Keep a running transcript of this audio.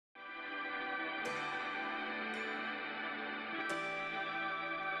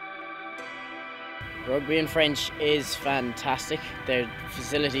Rugby and French is fantastic. Their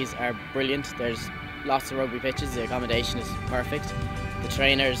facilities are brilliant. There's lots of rugby pitches. The accommodation is perfect. The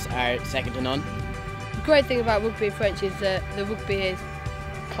trainers are second to none. The great thing about rugby and French is that the rugby is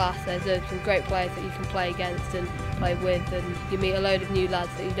class. There's some great players that you can play against and play with, and you meet a load of new lads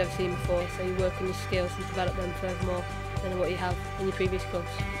that you've never seen before, so you work on your skills and develop them furthermore than what you have in your previous clubs.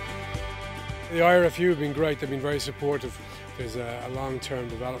 The IRFU have been great. They've been very supportive. There's a long-term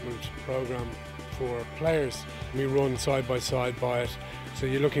development programme for players. We run side by side by it. So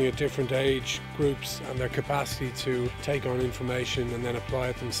you're looking at different age groups and their capacity to take on information and then apply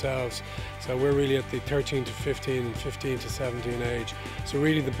it themselves. So we're really at the 13 to 15 and 15 to 17 age. So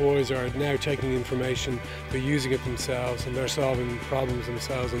really the boys are now taking information, they're using it themselves, and they're solving problems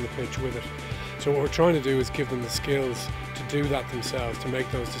themselves on the pitch with it. So what we're trying to do is give them the skills to do that themselves, to make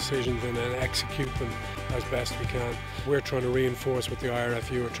those decisions and then execute them as best we can. We're trying to reinforce what the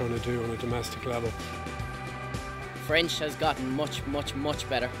IRFU are trying to do on a domestic level. French has gotten much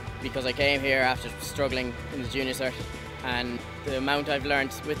better because I came here after struggling in the junior cert, and the amount I've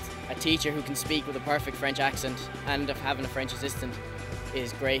learned with a teacher who can speak with a perfect French accent and of having a French assistant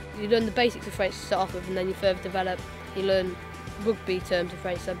is great. You learn the basics of French to start off with, and then you further develop. You learn rugby terms of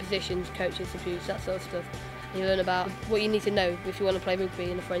French, so positions, coaches, abuse, that sort of stuff. And you learn about what you need to know if you want to play rugby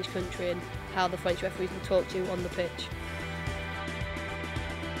in a French country and how the French referees will talk to you on the pitch.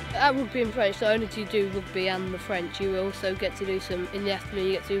 At Rugby and French, not only do you do rugby and the French, you also get to do some, in the afternoon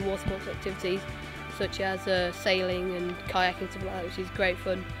you get to do water sports activities such as sailing and kayaking, stuff like that, which is great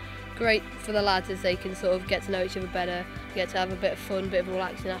fun. Great for the lads as they can sort of get to know each other better, get to have a bit of fun, a bit of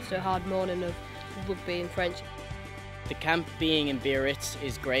relaxing after a hard morning of rugby and French. The camp being in Biarritz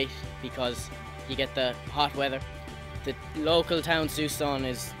is great because you get the hot weather. The local town Soustone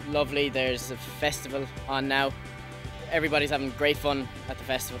is lovely. There's a festival on now. Everybody's having great fun at the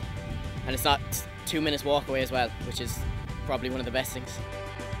festival, and it's not 2 minutes walk away as well, which is probably one of the best things.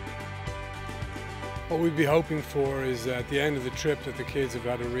 What we'd be hoping for is at the end of the trip that the kids have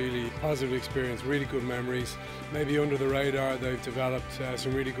had a really positive experience, really good memories. Maybe under the radar they've developed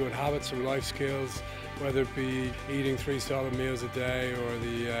some really good habits, some life skills, whether it be eating 3 solid meals a day or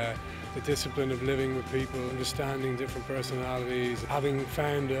the discipline of living with people, understanding different personalities, having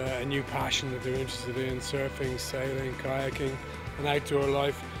found a new passion that they're interested in, surfing, sailing, kayaking, and outdoor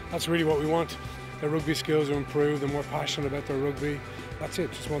life. That's really what we want. Their rugby skills are improved, they're more passionate about their rugby. That's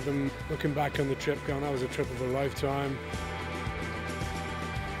it, just want them looking back on the trip going, that was a trip of a lifetime.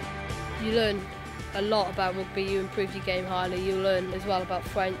 You learn a lot about rugby, you improve your game highly, you learn as well about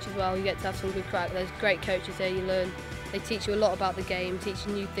French as well, you get to have some good crack. There's great coaches there, you learn. They teach you a lot about the game, teach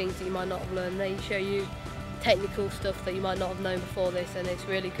you new things that you might not have learned. They show you technical stuff that you might not have known before this, and it's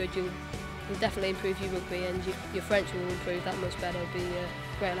really good. You'll definitely improve your rugby, and your French will improve that much better. It'll be a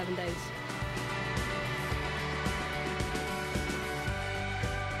great 11 days.